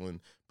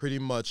Strickland. Pretty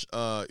much,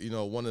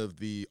 one of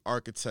the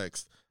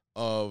architects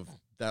of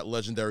that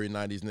legendary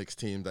 90s Knicks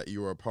team that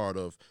you were a part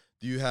of.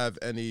 Do you have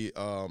any,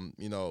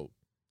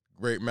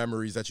 great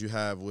memories that you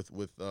have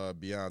with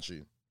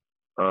Bianchi?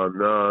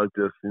 No,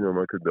 just,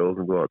 my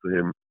condolences go out to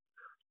him,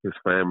 his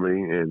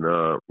family, and,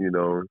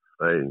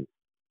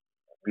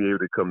 be able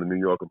to come to New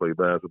York and play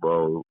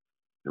basketball,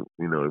 it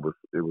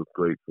was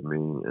great for me,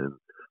 and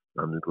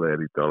I'm just glad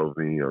he thought of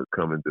me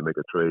coming to make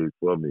a trade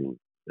for me,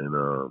 and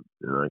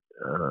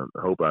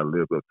I hope I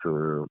live up to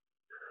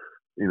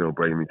him,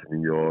 bring me to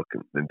New York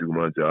and do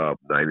my job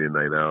night in,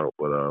 night out.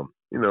 But I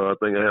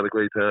think I had a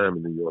great time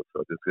in New York,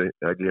 so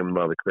I give him a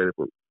lot of credit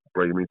for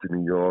bringing me to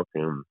New York,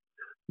 and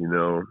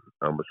I'm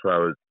gonna try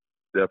to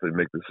definitely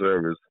make the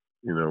service,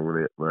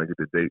 when I get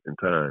the date and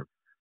time.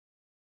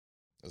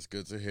 That's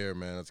good to hear,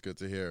 man. That's good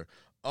to hear.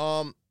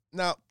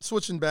 Now,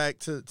 switching back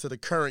to the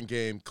current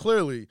game,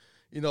 clearly,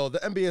 the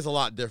NBA is a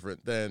lot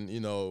different than,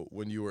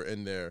 when you were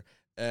in there.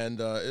 And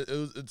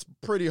it's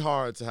pretty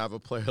hard to have a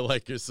player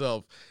like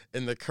yourself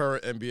in the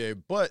current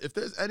NBA. But if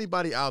there's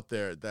anybody out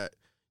there that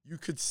you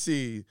could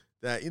see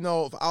that,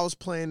 if I was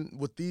playing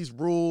with these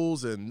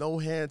rules and no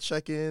hand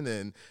checking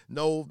and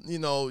no,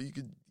 you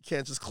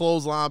can't just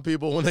clothesline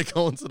people when they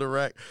go into the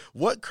rack,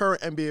 what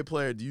current NBA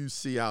player do you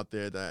see out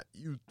there that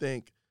you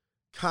think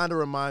kind of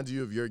reminds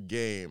you of your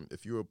game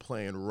if you were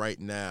playing right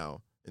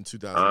now in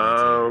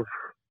 2019?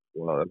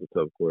 Wow, that's a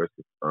tough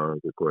question.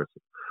 Good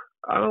question.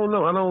 I don't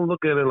know. I don't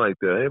look at it like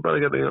that.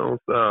 Everybody got their own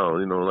style.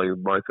 Like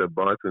Mike said,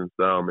 boxing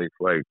style makes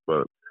fights.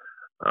 But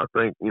I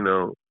think,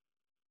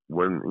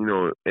 when,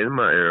 in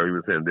my era, you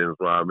were saying Dennis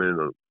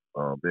Rodman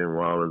or Ben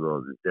Wallace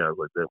or guys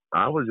like that,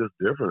 I was just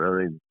different.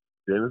 I mean,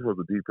 Dennis was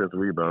a defensive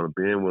rebounder.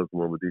 Ben was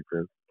more of a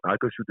defense. I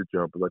could shoot the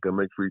jumpers. I could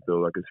make free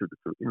throws. I could shoot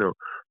the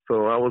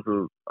So I was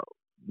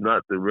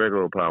not the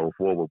regular power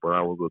forward, but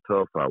I was a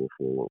tough power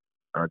forward.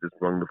 I just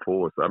brung the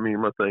force. I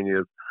mean, my thing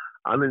is,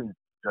 I didn't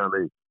try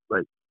to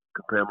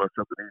compare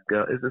myself to these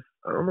guys. It's just,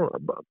 I don't know.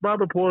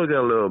 Bobby Porter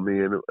got a little of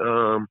me,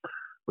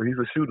 but he's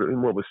a shooter. He's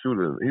more of a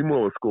shooter. He's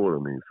more of a scorer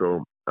than me.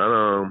 So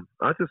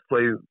I just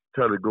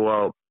try to go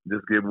out,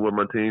 just give what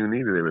my team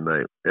needed every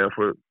night.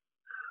 Effort,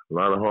 a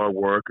lot of hard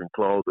work, and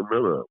close the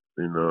middle up,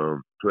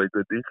 and play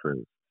good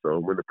defense. So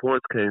when the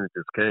points came, it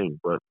just came.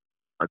 But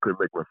I couldn't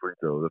make my free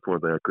throws. That's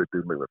one thing I could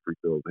do, make my free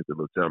throws, hit a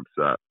little jump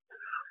shot.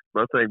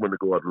 my thing wasn't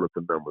to go out and look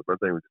for numbers. My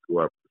thing was just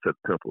go out and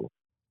set tempo.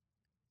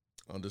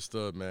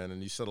 Understood, man.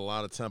 And you set a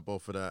lot of tempo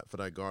for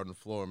that Garden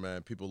floor,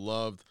 man. People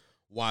loved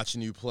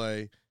watching you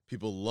play.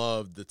 People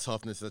loved the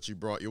toughness that you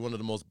brought. You're one of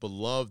the most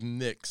beloved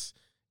Knicks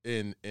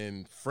in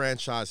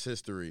franchise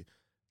history.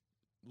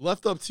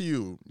 Left up to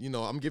you,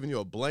 I'm giving you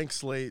a blank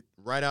slate,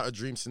 write out a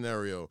dream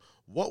scenario.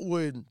 What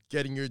would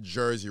getting your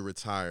jersey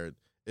retired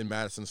in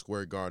Madison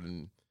Square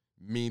Garden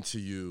mean to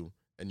you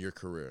and your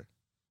career?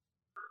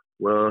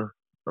 Well,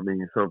 I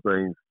mean, some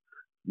things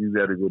you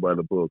got to go by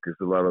the book. There's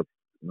a lot of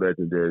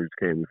legendaries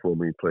came before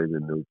me, played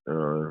in the,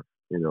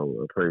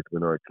 I played with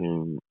Bernard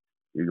King,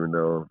 even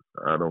though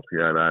I don't see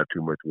eye to eye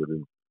too much with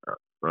him.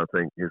 I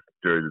think his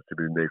jersey should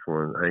be the next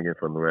one, hanging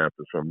from the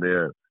Raptors. From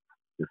there,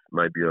 this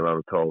might be a lot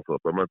of toss-up.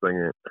 But my thing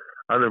is,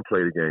 I didn't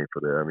play the game for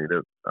that. I mean,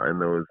 I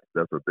know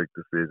that's a big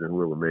decision,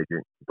 whoever make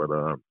it. But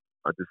I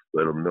just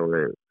let them know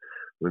that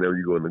whenever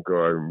you go in the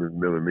Garden,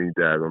 remember me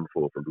died on the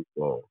floor for loose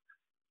ball.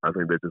 I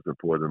think that's just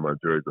important, my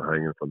jersey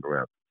hanging from the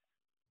Raptors.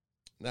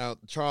 Now,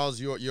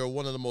 Charles, you're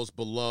one of the most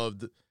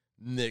beloved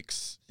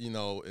Knicks,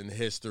 in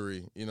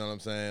history. You know what I'm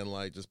saying?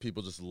 Like, just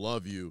people just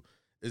love you.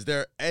 Is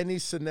there any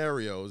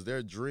scenario, is there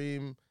a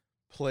dream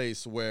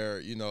place where,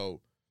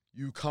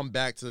 you come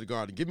back to the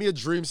Garden? Give me a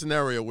dream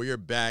scenario where you're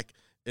back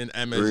in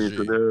MSG. Dream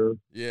scenario?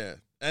 Yeah.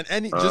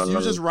 And you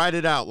just write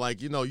it out.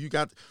 Like, you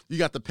got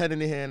the pen in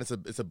your hand.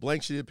 It's a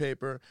blank sheet of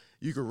paper.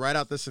 You could write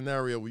out the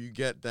scenario where you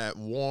get that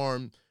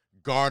warm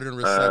Garden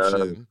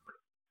reception.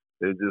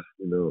 It just,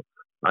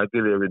 I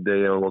get it every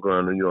day. I walk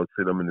around New York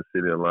City. I'm in the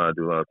city a lot,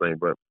 do a lot of things.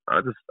 But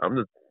I'm just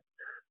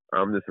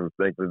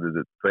thankful that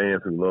the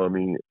fans who love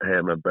me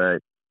had my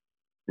back.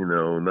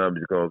 Not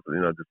because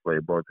I just play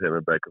ball, had my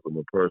back because I'm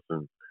a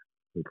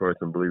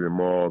person believing in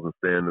morals and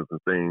standards and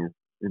things,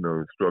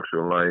 in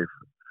structure of life.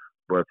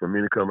 But for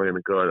me to come back in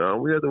the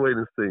Garden, we have to wait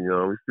and see.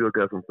 We still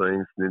got some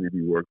things that need to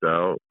be worked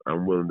out.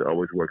 I'm willing to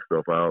always work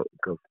stuff out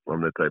because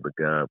I'm that type of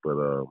guy. But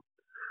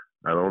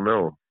I don't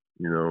know.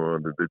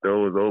 The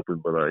door is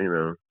open, but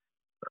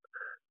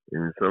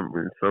and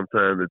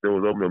sometimes the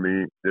door's open on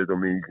me, that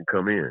don't mean you can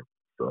come in.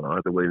 So I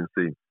have to wait and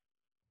see.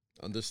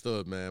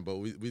 Understood, man. But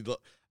we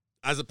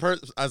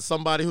as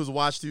somebody who's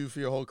watched you for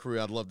your whole career,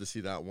 I'd love to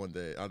see that one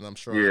day. And I'm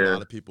sure a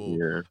lot of people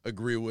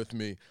agree with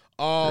me.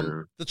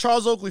 The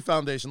Charles Oakley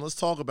Foundation, let's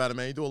talk about it,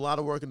 man. You do a lot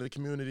of work in the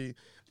community.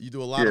 You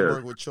do a lot of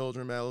work with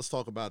children, man. Let's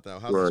talk about that.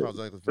 How's the Charles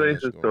Oakley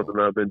Foundation going? It's something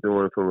I've been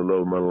doing for the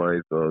love of my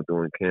life,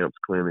 doing camps,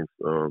 clinics,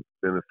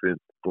 benefits,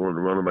 going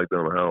to run back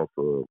down the house,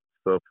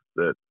 stuff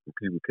that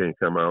people can't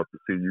come out to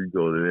see you,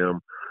 go to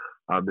them.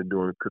 I've been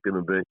doing cooking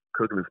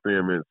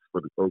experiments for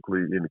the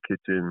Oakley in the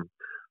kitchen.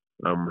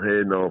 I'm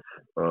heading off,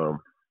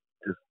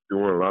 just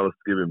doing a lot of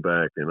giving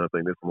back, and I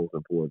think that's the most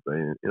important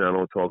thing. I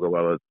don't talk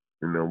about it.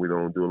 We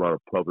don't do a lot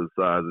of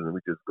publicizing, and we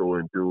just go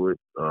and do it.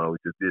 We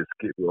just did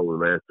Skid Row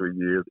the last 3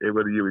 years.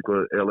 Every year we go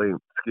to LA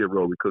Skid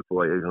Row. We cook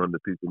for like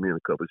 800 people, me and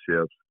a couple of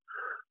chefs.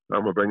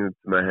 I'm gonna bring it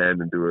to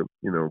Manhattan and do it.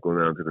 Go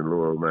down to the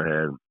lower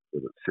Manhattan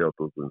with the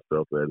shelters and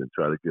stuff like that, and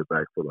try to give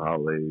back for the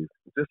holidays.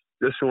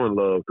 Just showing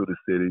love through the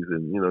cities,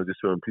 and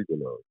just showing people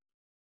love.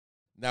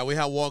 Now, we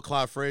had Walt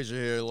Clyde Frazier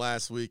here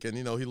last week, and,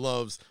 he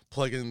loves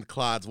plugging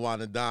Clyde's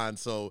Wine and Dine.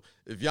 So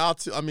if y'all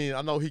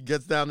I know he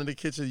gets down in the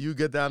kitchen, you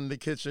get down in the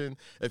kitchen.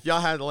 If y'all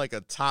had, like,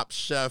 a top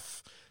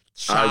chef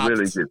chopped, I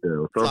really get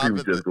down. Some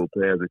people just go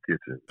past the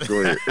kitchen.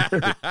 Go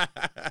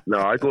ahead.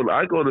 No, I go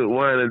to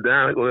Wine and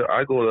Dine.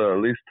 I go to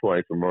at least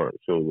twice a month,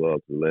 show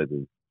love to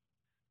legends.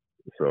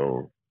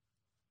 So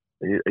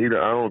I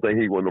don't think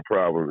he was no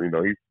problem.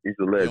 He's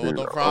a legend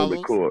on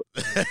the court.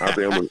 I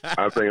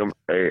think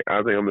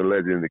I'm the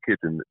legend in the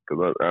kitchen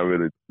because I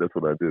really, that's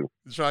what I do.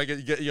 You try to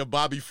get your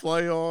Bobby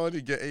Flay on.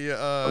 You get your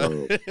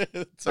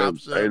top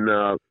chef.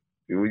 And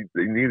we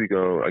need to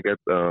go. I got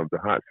the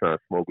Hot Shot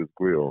Smokers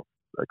Grill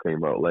that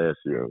came out last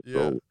year.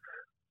 Yeah. So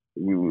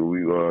we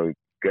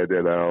got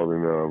that out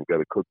and got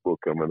a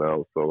cookbook coming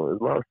out. So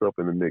there's a lot of stuff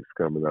in the mix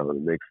coming out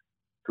in the next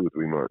 2 or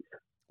 3 months.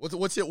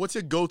 What's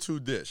your go-to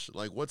dish?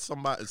 Like, what's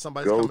somebody's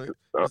coming?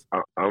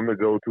 I'm the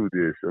go-to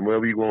dish, and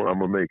whatever you want, I'm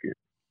gonna make it.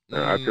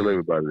 I tell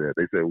everybody that.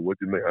 They say, "What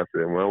you make?" I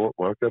said, "When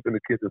I step in the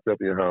kitchen, step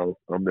in your house,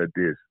 I'm that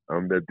dish.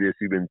 I'm that dish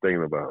you've been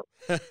thinking about."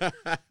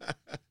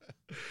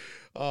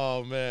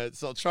 Oh man!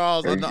 So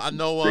Charles, I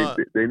know.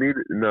 They need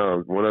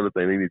one other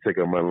thing. They need to check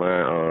out my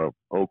line,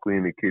 Oakley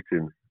in the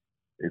Kitchen.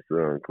 It's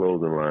a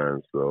clothing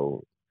line,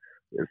 so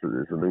it's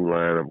a new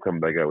line. I'm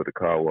coming back out with the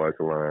car wash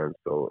line,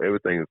 so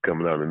everything is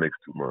coming out in the next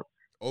 2 months.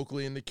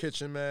 Oakley in the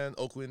Kitchen, man.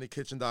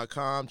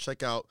 OakleyInTheKitchen.com.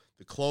 Check out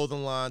the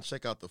clothing line.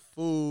 Check out the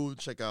food.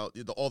 Check out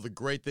all the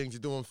great things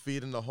you're doing,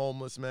 feeding the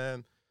homeless,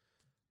 man.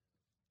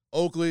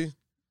 Oakley,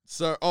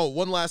 sir. Oh,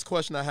 one last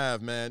question I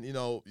have, man.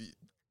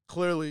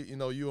 Clearly,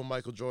 you and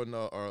Michael Jordan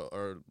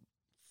are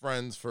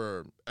friends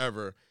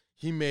forever.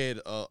 He made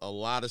a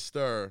lot of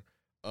stir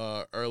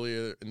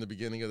earlier in the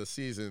beginning of the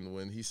season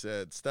when he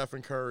said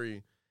Stephen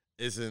Curry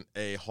isn't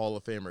a Hall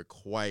of Famer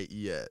quite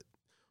yet.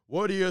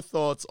 What are your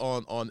thoughts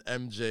on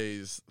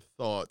MJ's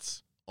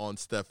thoughts on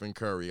Stephen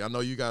Curry? I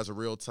know you guys are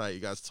real tight. You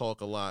guys talk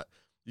a lot.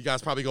 You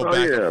guys probably go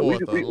back and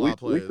forth on a lot of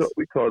plays.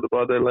 We talked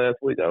about that last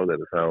week. I was at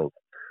his house.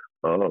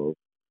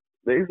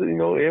 They said,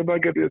 everybody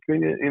got their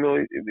opinion.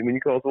 When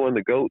you call someone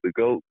the GOAT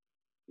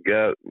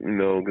got,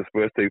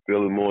 express their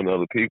feelings more than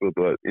other people.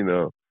 But, in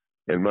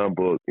my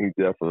book, he's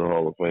definitely a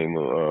Hall of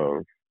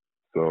Famer.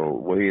 So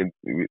when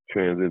he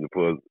transitioned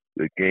for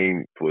the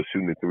game for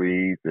shooting the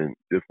threes and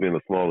just being a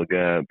smaller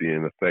guy,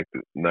 being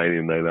effective night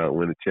in, night out,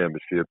 win the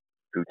championship,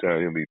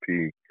 2-time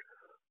MVP.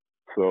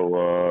 So,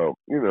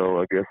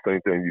 I guess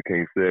same thing you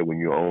can't say when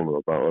you're owner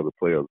about other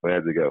players.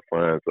 Magic got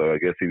fined, so I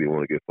guess he didn't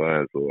want to get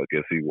fined, so I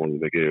guess he wanted to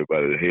make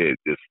everybody head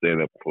just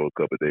stand up for a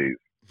couple of days.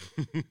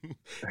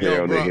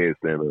 Yo, on their head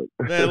stand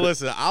up. Man,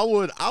 listen, I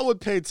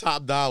would pay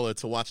top dollar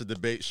to watch a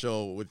debate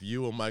show with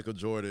you and Michael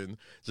Jordan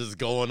just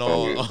going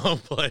on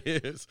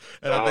players.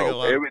 And I think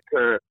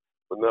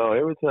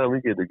every time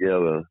we get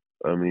together,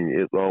 I mean,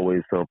 it's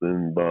always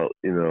something about,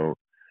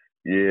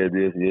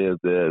 this,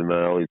 that, and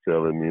I always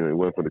tell them, it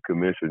went for the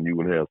commission, you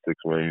wouldn't have 6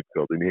 rings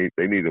because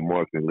they need a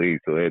marketing lead,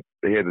 so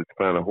they had to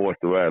find a horse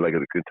to ride like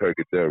a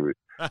Kentucky Derby.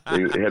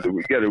 You got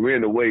to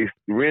win the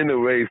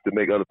race to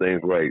make other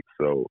things right.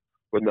 So,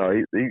 but no,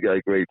 he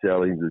got great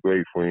talent. He's a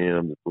great friend.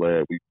 I'm just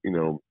glad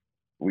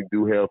we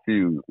do have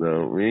feuds.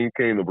 Now we ain't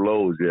came to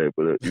blows yet,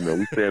 but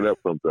we stand up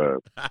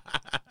sometimes.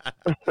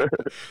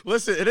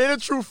 Listen, it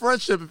ain't a true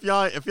friendship if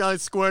y'all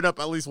ain't squared up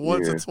at least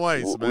once or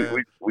twice,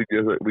 man. We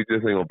just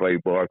ain't gonna play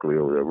Barkley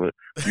over there. Man.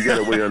 You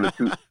gotta wait under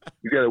 2.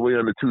 You gotta wait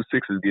under 2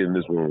 6s to get in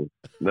this room,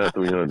 not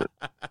 300.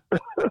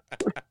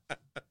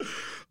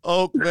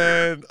 Oh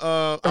man,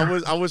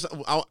 I wish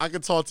I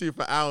could talk to you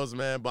for hours,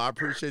 man. But I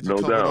appreciate you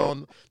coming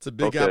on to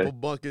Big Apple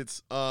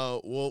Buckets.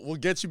 We'll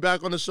get you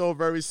back on the show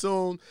very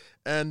soon,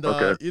 and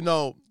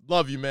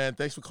love you, man.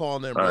 Thanks for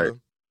calling in, brother.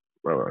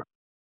 All right.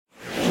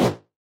 Bye.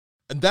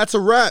 And that's a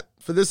wrap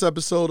for this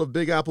episode of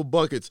Big Apple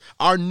Buckets,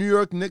 our New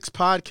York Knicks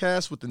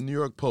podcast with the New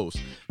York Post.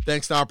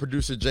 Thanks to our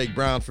producer, Jake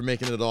Brown, for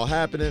making it all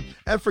happen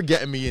and for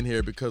getting me in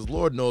here because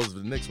Lord knows if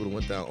the Knicks would have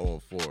went down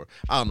 0-4,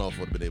 I don't know if I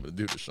would have been able to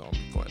do the show.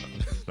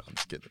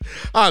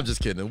 I'm just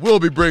kidding. We'll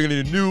be bringing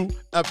you new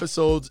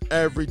episodes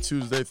every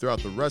Tuesday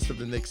throughout the rest of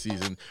the Knicks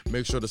season.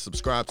 Make sure to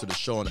subscribe to the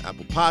show on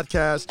Apple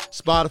Podcasts,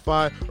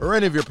 Spotify, or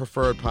any of your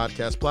preferred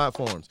podcast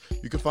platforms.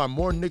 You can find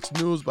more Knicks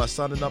news by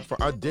signing up for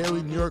our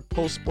daily New York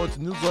Post sports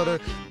newsletter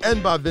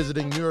and by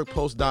visiting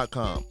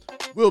NewYorkPost.com.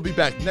 We'll be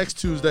back next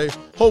Tuesday,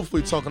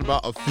 hopefully talking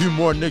about a few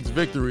more Knicks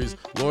victories.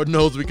 Lord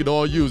knows we could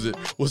all use it.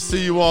 We'll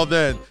see you all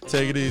then.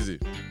 Take it easy.